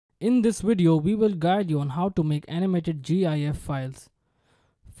In this video, we will guide you on how to make animated GIF files.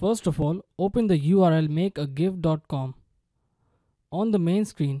 First of all, open the URL makeagif.com. On the main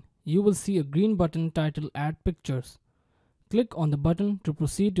screen, you will see a green button titled Add Pictures. Click on the button to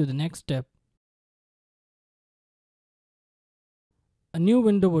proceed to the next step. A new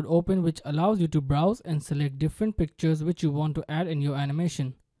window would open which allows you to browse and select different pictures which you want to add in your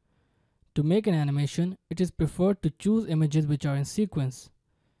animation. To make an animation, it is preferred to choose images which are in sequence.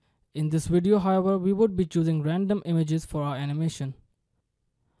 In this video, however, we would be choosing random images for our animation.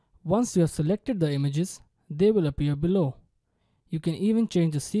 Once you have selected the images, they will appear below. You can even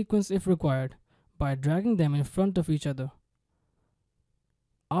change the sequence if required by dragging them in front of each other.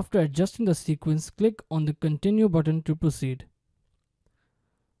 After adjusting the sequence, click on the Continue button to proceed.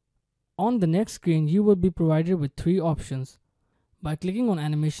 On the next screen, you will be provided with three options. By clicking on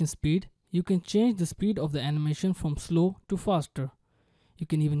Animation Speed, you can change the speed of the animation from slow to faster. You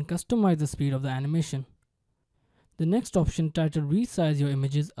can even customize the speed of the animation. The next option, titled Resize Your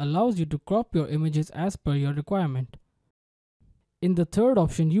Images, allows you to crop your images as per your requirement. In the third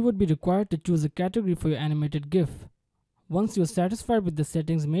option, you would be required to choose a category for your animated GIF. Once you are satisfied with the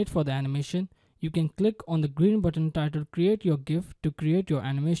settings made for the animation, you can click on the green button titled Create Your GIF to create your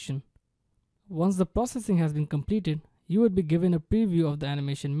animation. Once the processing has been completed, you would be given a preview of the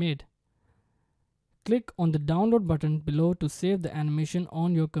animation made. Click on the download button below to save the animation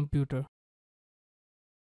on your computer.